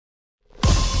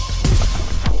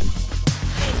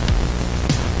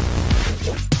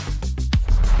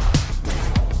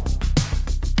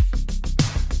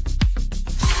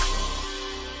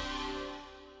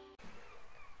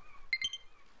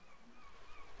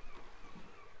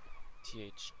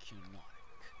THQ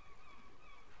Nordic.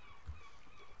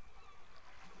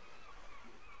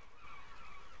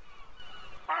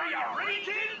 Are you ready,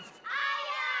 kids? Aye,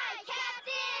 aye,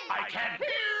 Captain! I can't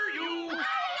hear you! Aye,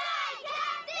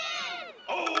 aye,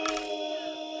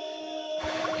 Oh!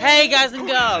 Hey guys and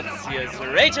girls, here's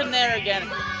Achampnator again,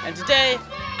 and today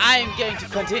I'm going to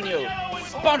continue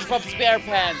SpongeBob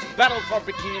SquarePants Battle for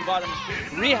Bikini Bottom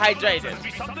Rehydrated.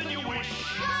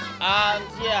 And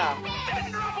yeah,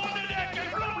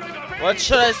 what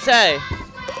should I say?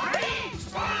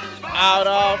 Out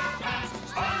of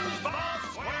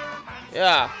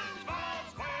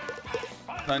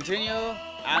continue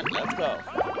and let's go.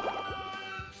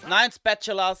 9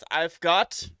 spatulas I've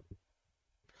got.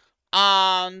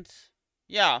 And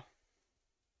yeah.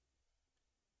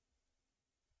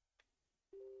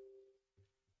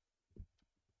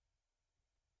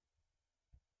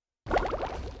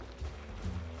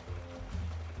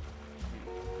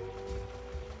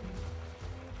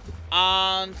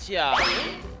 And yeah,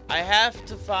 I have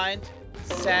to find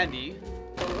Sandy.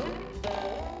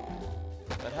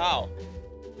 But how?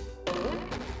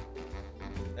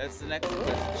 That's the next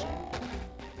question.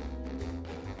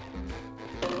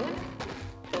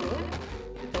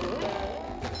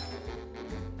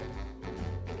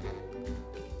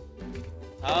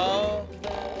 How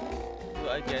do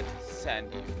I get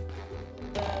Sandy?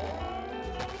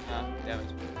 Ah, damn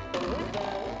it.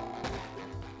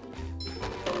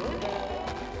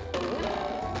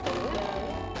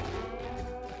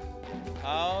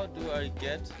 How do I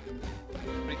get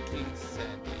freaking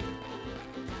Sandy?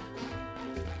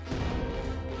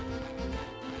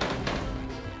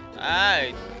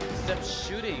 Alright, stop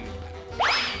shooting.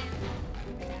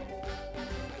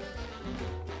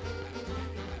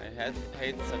 I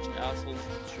hate such assholes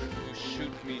who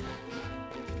shoot me.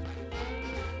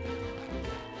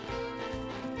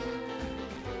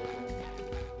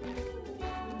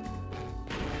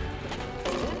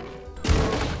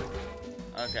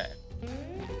 Okay,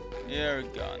 you're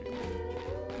gone.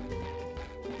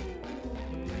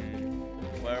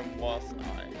 Where was I?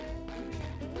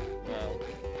 Well.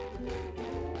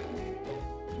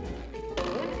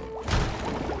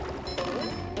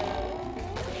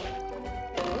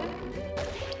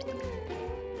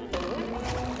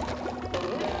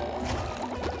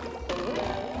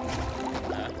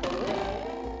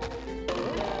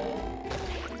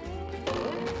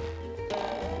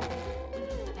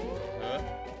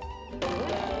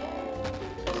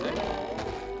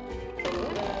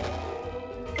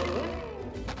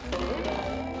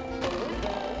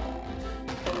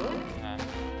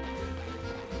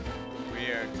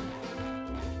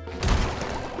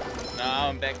 Now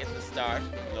I'm back at the start.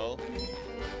 Lol.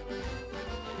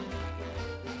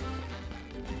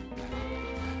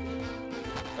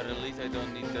 But at least I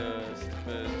don't need the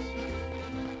stupid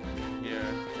here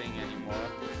thing anymore.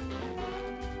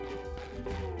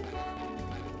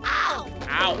 Ow!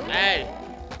 Ow! Hey!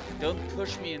 Don't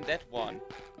push me in that one.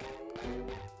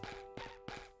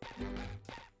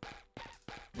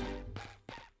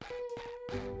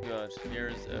 Good.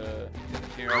 Here's a.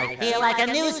 I feel like a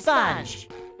new sponge.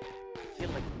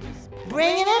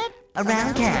 Bringing it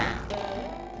around town.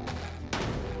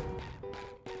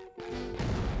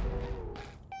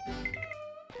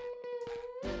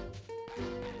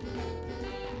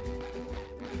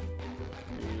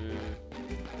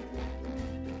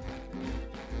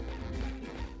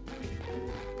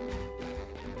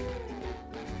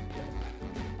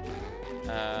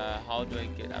 How do I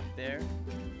get up there?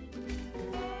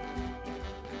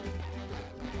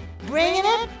 Bringing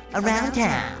it around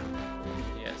town.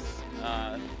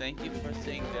 Thank you for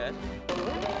saying that,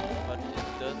 but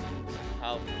it doesn't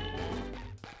help me.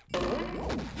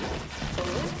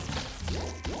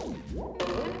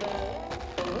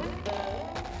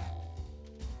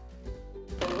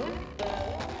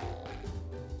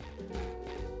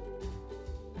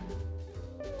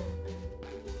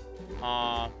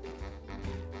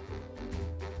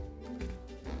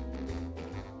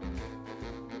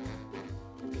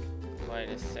 Wait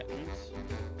a second.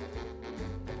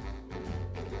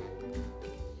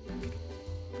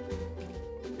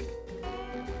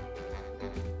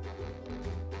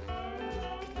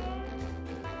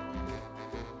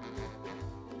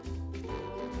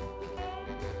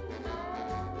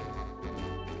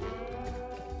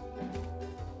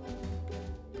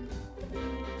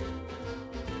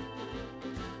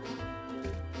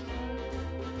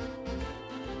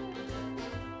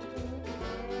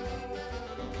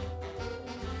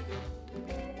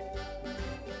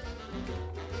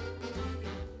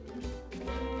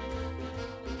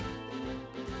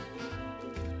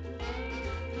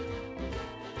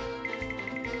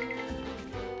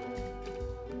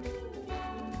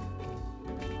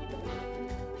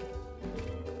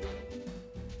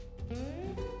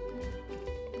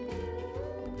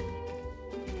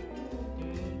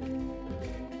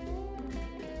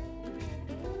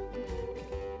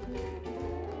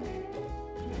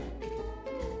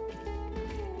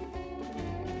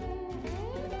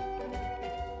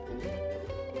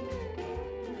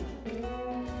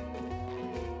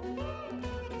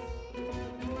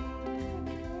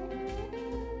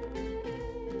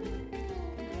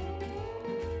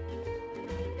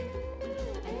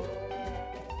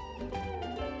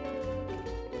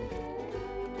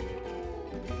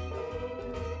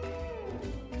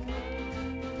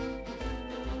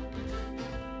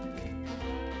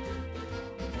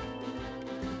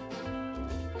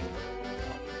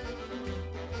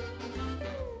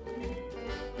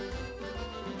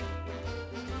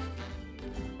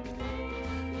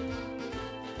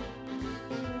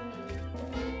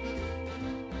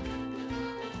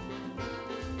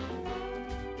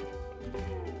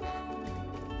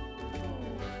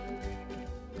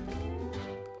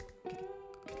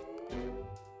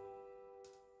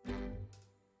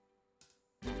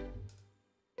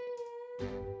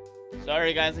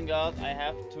 Sorry guys and girls, I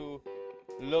have to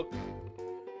look it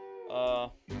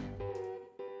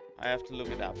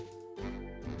up.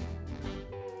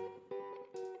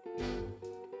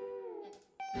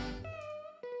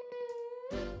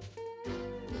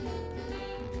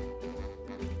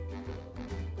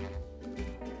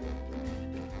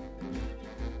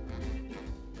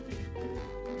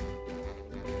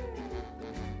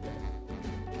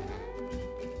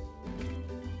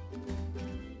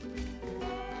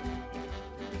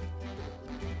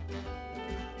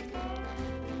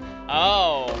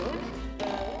 Oh,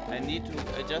 I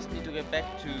just need to get back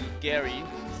to Gary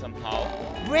somehow.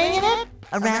 Bringing it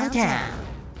around town.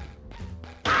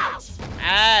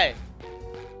 Hey!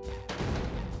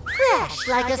 Fresh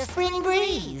like a spring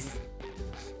breeze.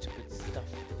 Stupid stuff.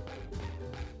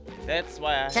 That's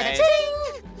why I hate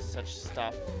Cha-cha-ching! such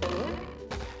stuff.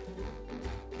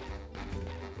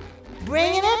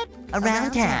 Bringing it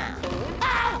around town.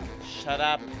 Shut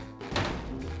up.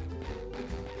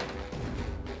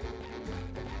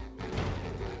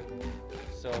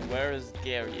 So where is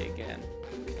Gary again?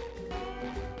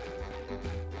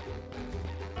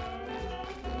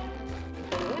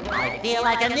 I feel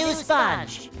like a new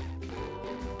sponge.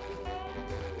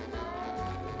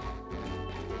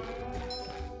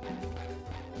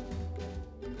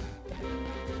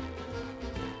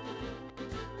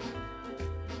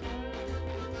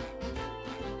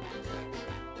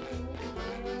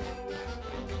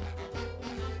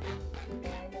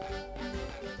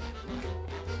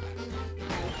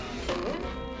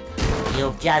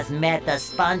 You've just met the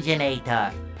SpongeAchampnator.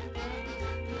 I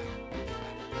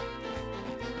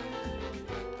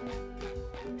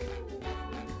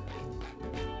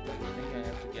think I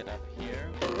have to get up here.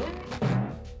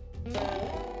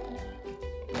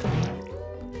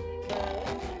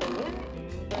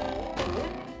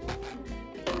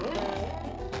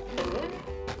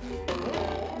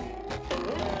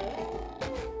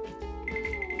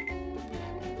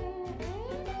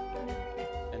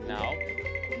 And now?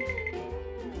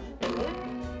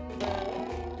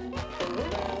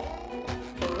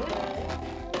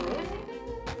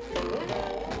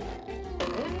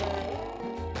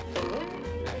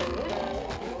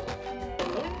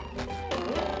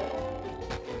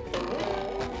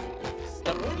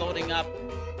 Stop floating up.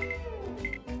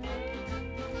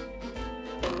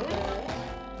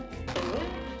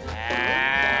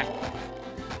 Ah.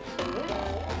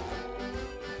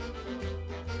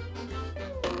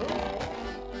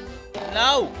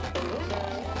 No!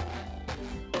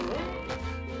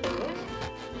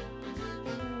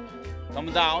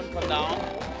 Come down, come down.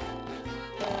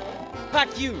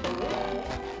 Fuck you!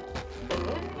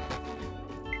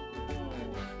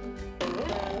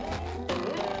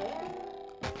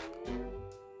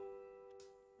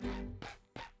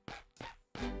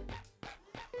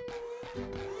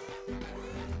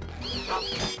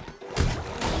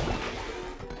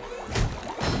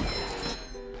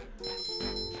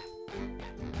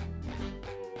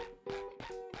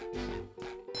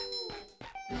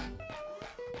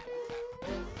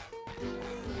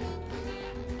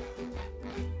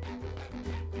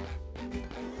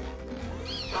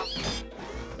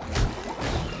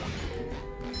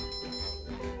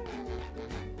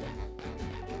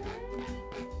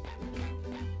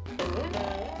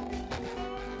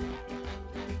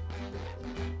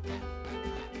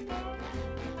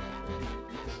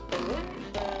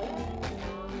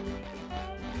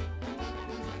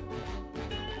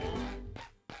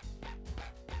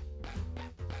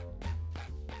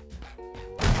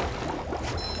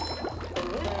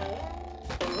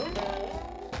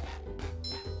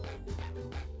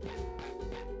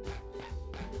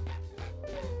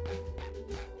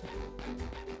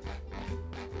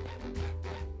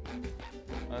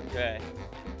 Okay.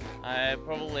 I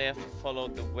probably have to follow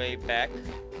the way back.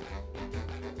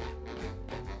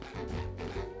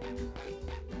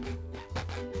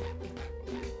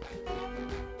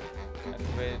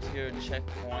 Activated here,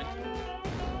 checkpoint.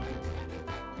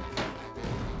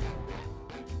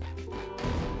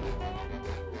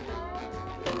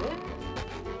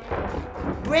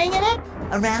 Bringing it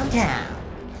around town.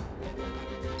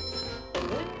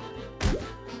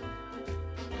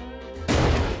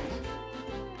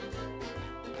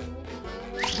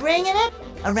 Bringing it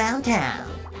around town.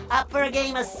 Up for a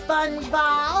game of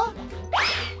SpongeBob?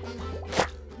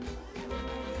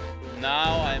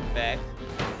 Now I'm back.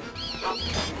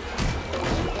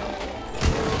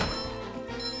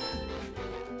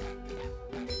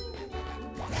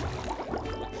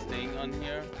 What's staying on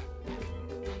here?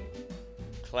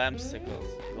 Clamsicles.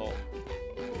 Lol.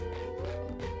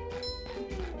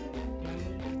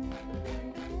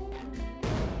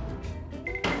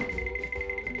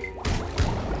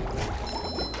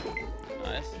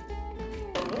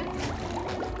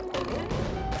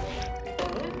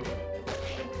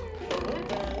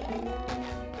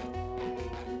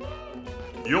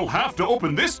 You'll have to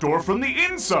open this door from the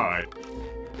inside.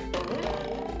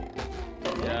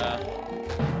 Yeah.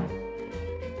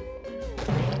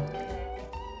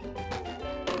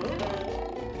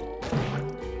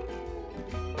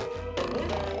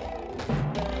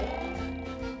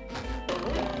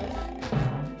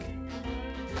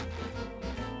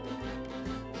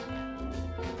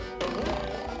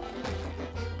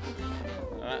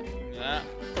 Yeah.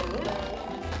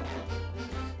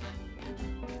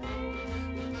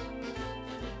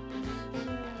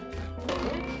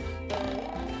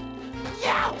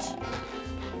 Ouch!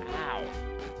 Ow.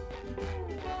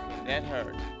 That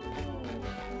hurt.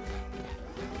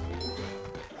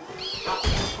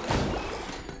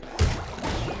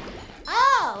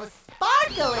 Oh,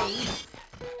 sparkly!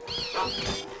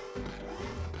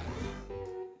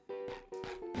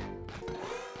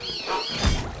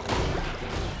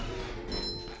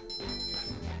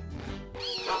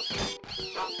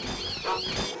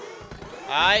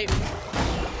 I.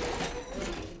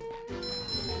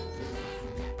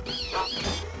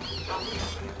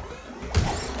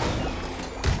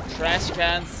 Trash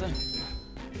cans. I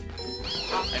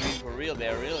mean, for real,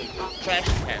 they're really trash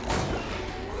cans.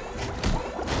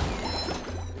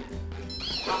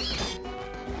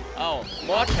 Oh,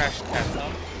 more trash cans,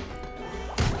 huh?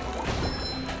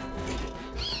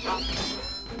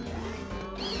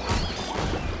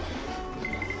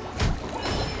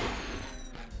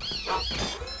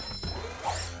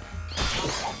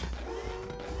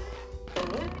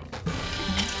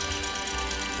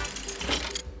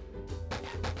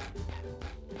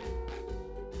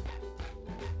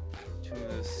 To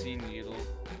the sea needle.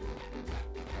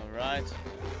 Alright.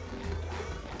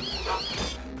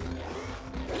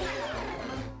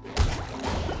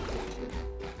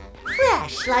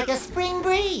 Fresh like a spring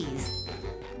breeze.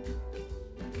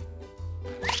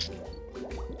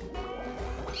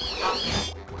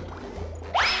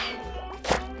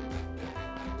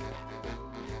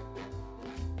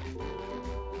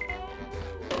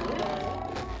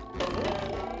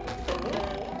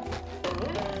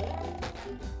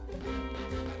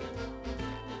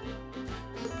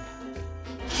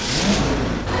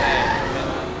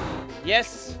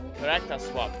 Yes! Character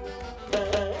swap.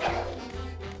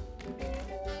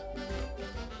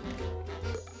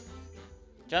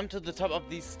 Jump to the top of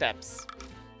these steps.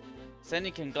 Then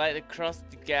you can glide across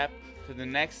the gap to the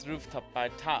next rooftop by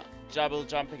double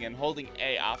jumping and holding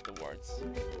A afterwards.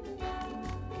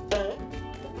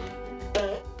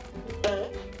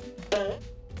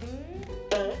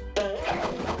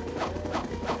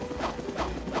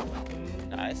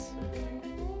 Nice.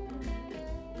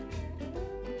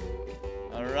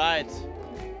 Alright.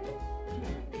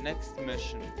 Next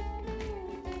mission.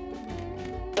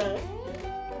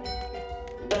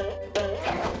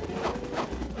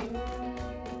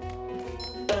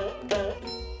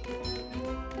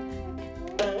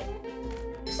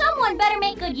 Someone better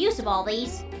make good use of all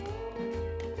these.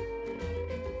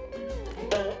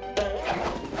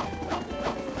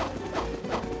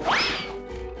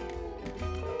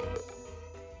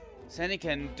 Sandy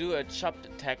can do a chopped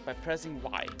attack by pressing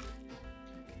Y.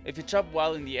 If you chop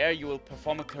while in the air, you will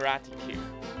perform a karate kick.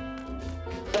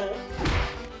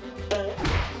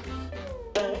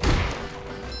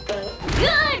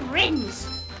 Good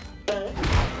riddance!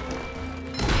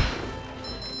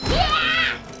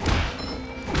 Yeah!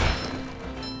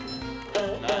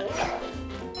 Nice.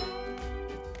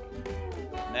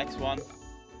 Next one.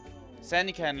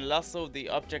 Sandy can lasso the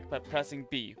object by pressing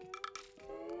B.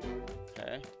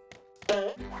 Okay.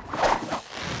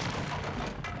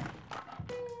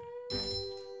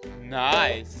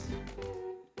 Nice.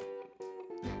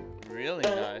 Really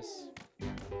nice.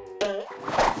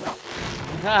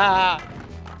 Haha.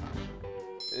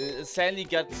 Sandy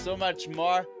got so much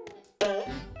more.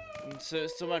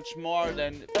 So much more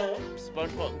than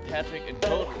SpongeBob and Patrick in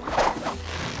total.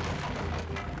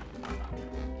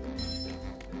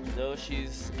 So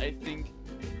she's, I think,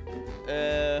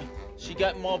 she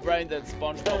got more brain than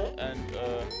SpongeBob and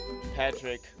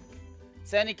Patrick.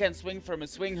 Sandy can swing from a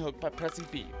swing hook by pressing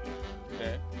B.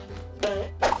 Okay.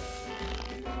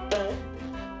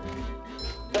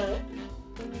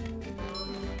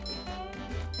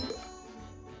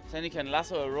 Sandy can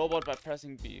lasso a robot by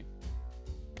pressing B.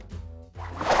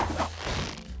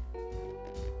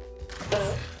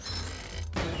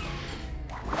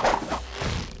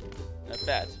 Not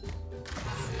bad.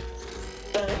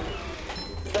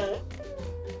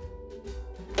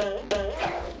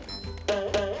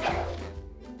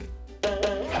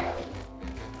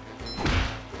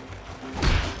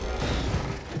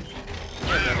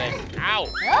 Ow!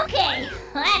 Okay,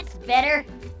 that's better.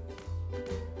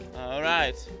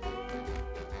 Alright.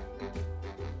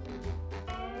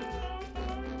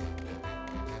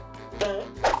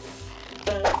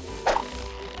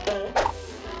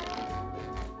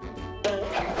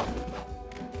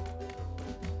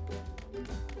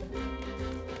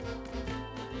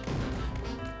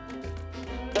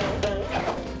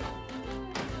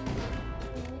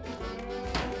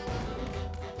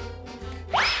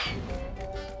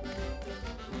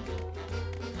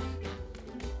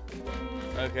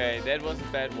 Okay, that was a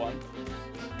bad one.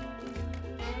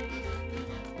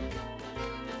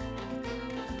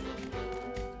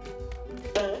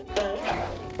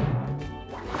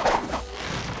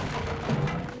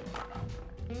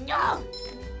 No!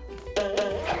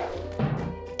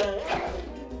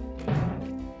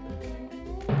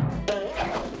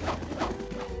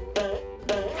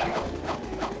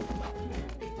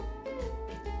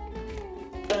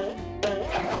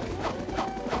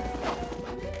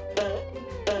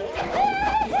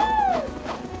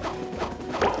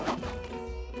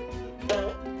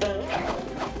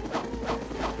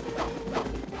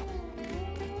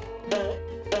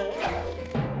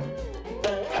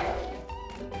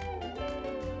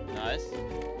 Nice.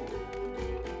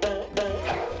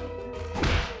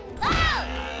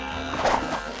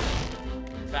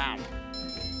 Bam.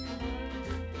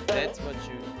 That's what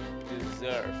you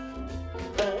deserve.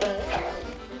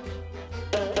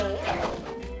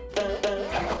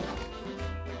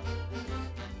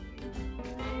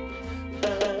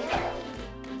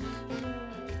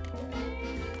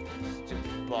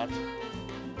 Stupid bot.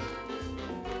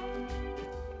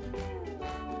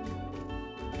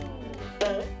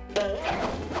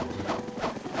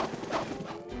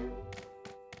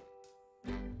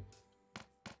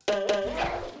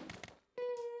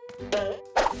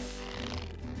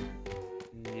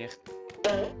 Nicht.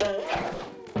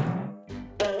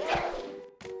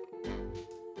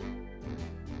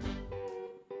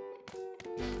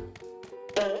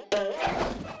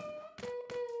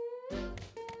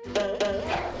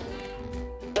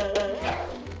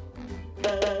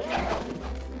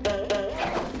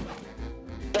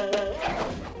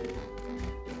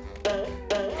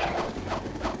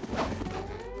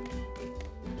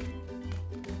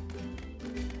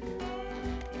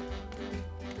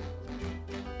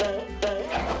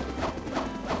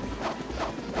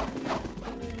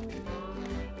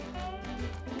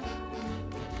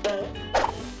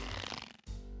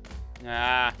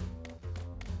 Ah.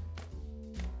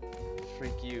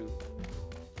 Freak you.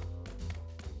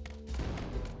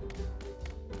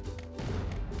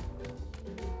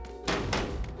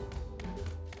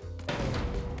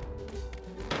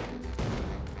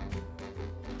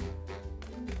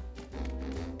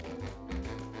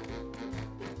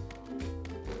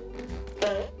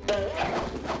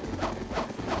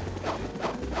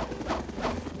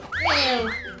 Ew.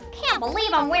 Can't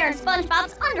believe I'm wearing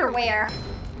SpongeBob's underwear.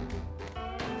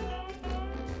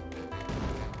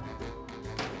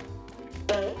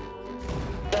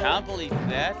 Can't believe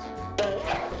that.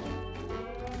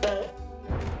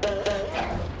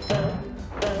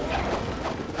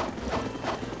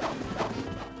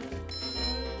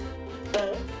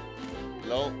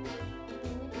 Lol.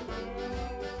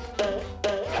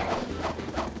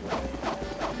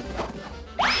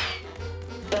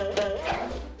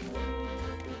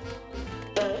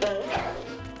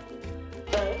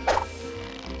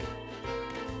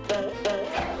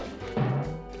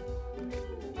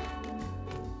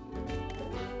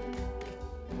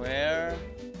 Where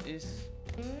is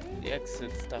the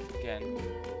exit stuff again?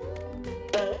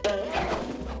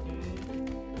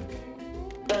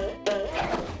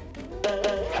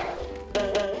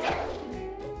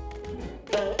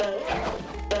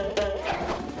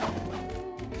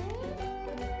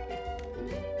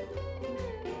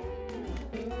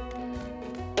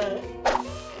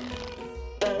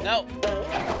 No.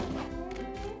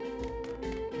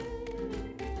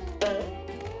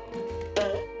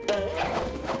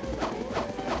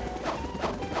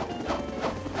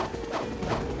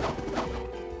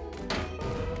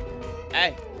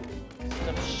 Hey,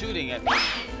 stop shooting at me.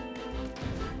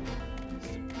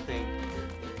 Stupid thing.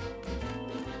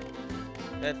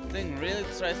 That thing really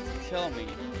tries to kill me.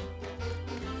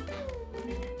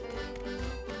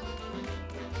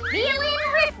 Feeling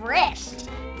refreshed.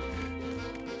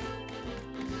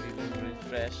 Feeling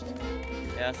refreshed.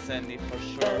 Yeah, Sandy, for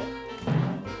sure.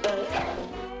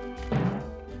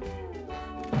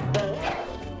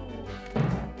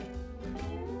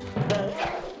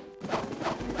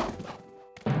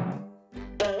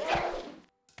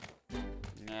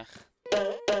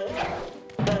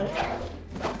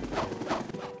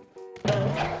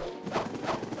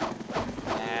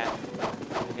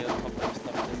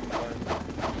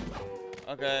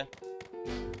 Okay,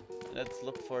 let's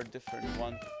look for a different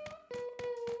one.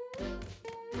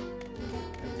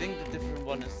 I think the different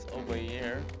one is over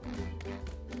here.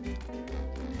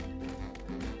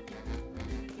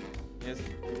 Here's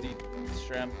the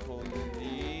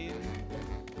trampoline.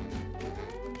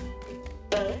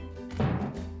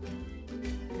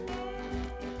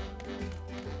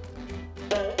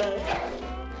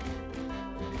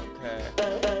 Okay.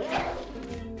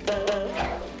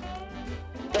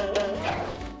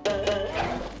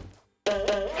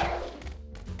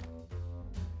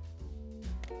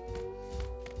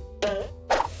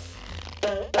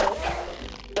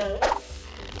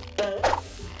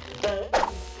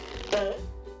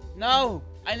 No!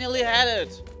 I nearly had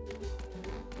it!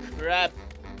 Crap.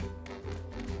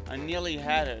 I nearly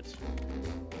had it.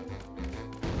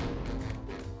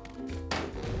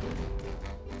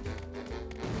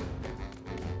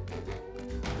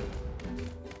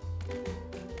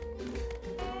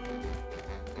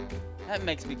 That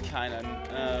makes me kinda,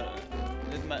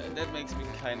 that makes me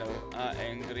kind of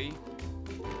angry.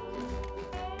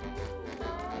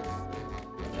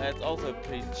 That's also a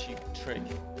pretty cheap trick.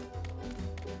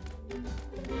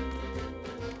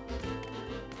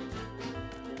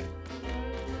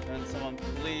 Can someone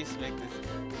please make this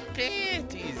a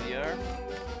bit easier?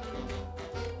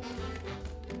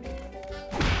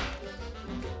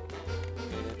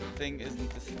 Okay, that thing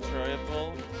isn't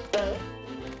destroyable.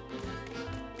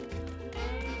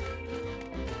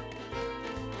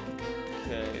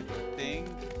 Okay, thing.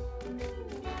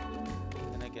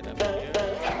 Can I get up here?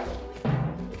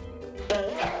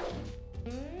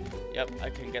 Yep, I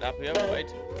can get up here.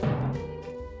 Wait.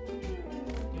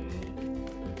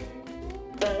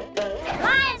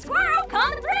 Lion squirrel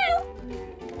coming through!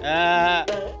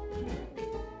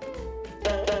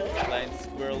 Blind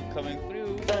squirrel coming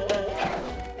through.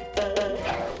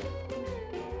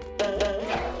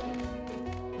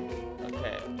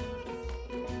 Okay.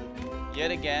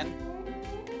 Yet again.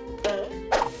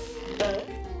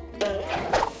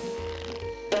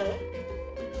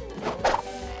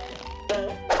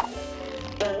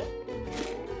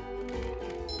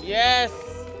 Yes!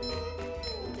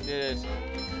 Did it.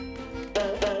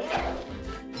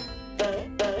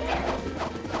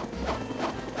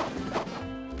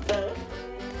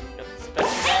 Got the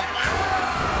special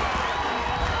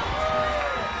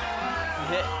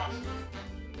hit.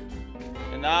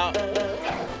 And now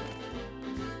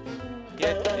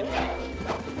get in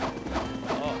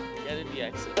the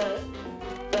exit.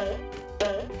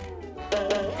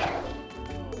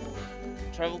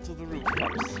 Travel to the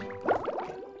rooftops.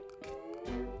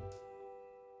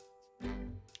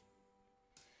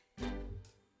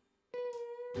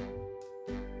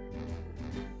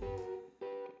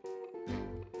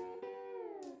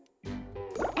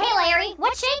 Hey, Larry,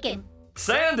 what's shaking?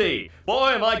 Sandy! Boy,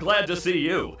 am I glad to see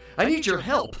you. I need your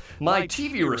help. My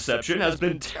TV reception has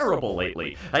been terrible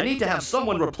lately. I need to have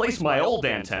someone replace my old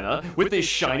antenna with this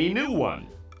shiny new one.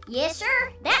 Yes,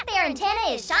 sir. That there antenna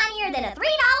is shinier than a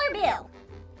 $3 bill.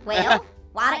 Well,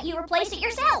 why don't you replace it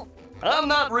yourself? I'm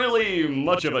not really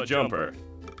much of a jumper.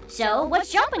 So,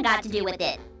 what's jumping got to do with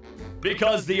it?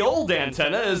 Because the old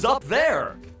antenna is up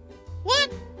there.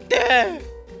 What the?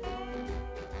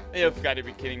 You've got to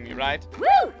be kidding me, right?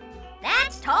 Woo!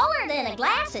 That's taller than a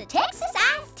glass of Texas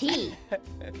iced tea.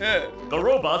 The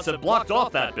robots have blocked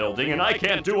off that building, and I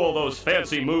can't do all those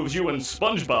fancy moves you and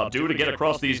SpongeBob do to get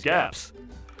across these gaps.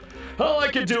 All I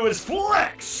can do is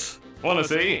flex! Wanna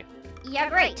see? Yeah,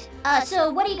 great. So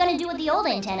what are you gonna do with the old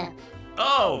antenna?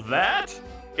 Oh, that?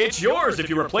 It's yours if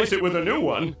you replace it with a new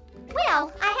one.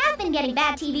 Well, I have been getting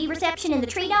bad TV reception in the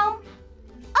tree dome.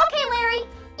 Okay, Larry,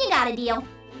 you got a deal.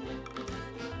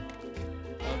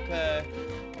 Okay.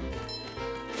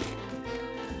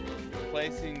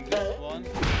 Replacing this one.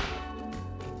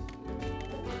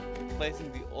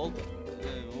 Replacing the old.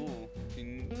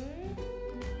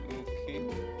 Okay.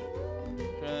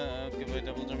 Give it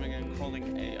double jumping and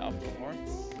calling A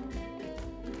afterwards.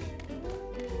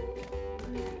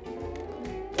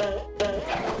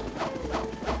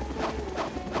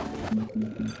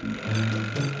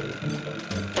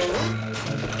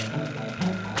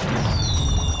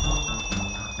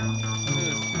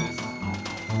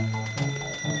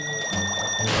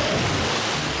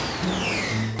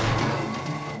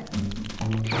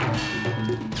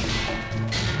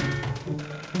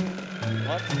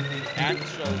 What's the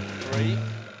actual freak?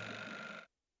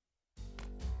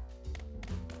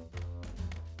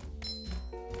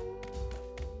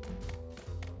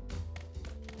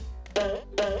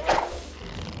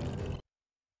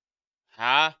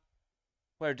 Huh?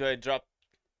 Where do I drop?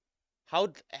 How?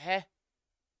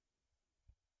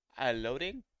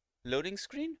 Loading? Loading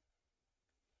screen?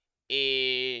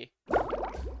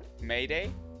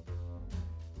 Mayday?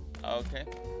 Okay.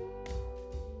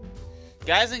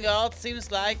 Guys and girls,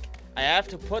 seems like I have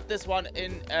to put this one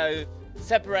in a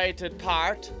separated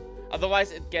part,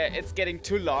 otherwise it's getting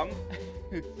too long.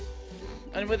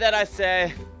 And with that I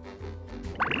say,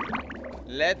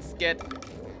 let's get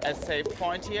a save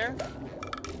point here.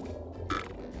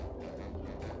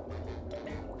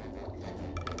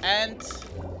 And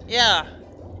yeah,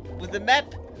 with the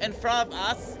map in front of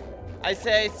us, I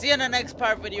say see you in the next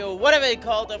part video, whatever you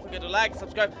call it. Don't forget to like,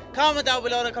 subscribe, comment down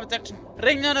below in the comment section,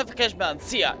 ring the notification bell, and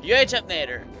see ya, your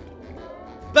Achampnator.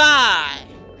 Bye!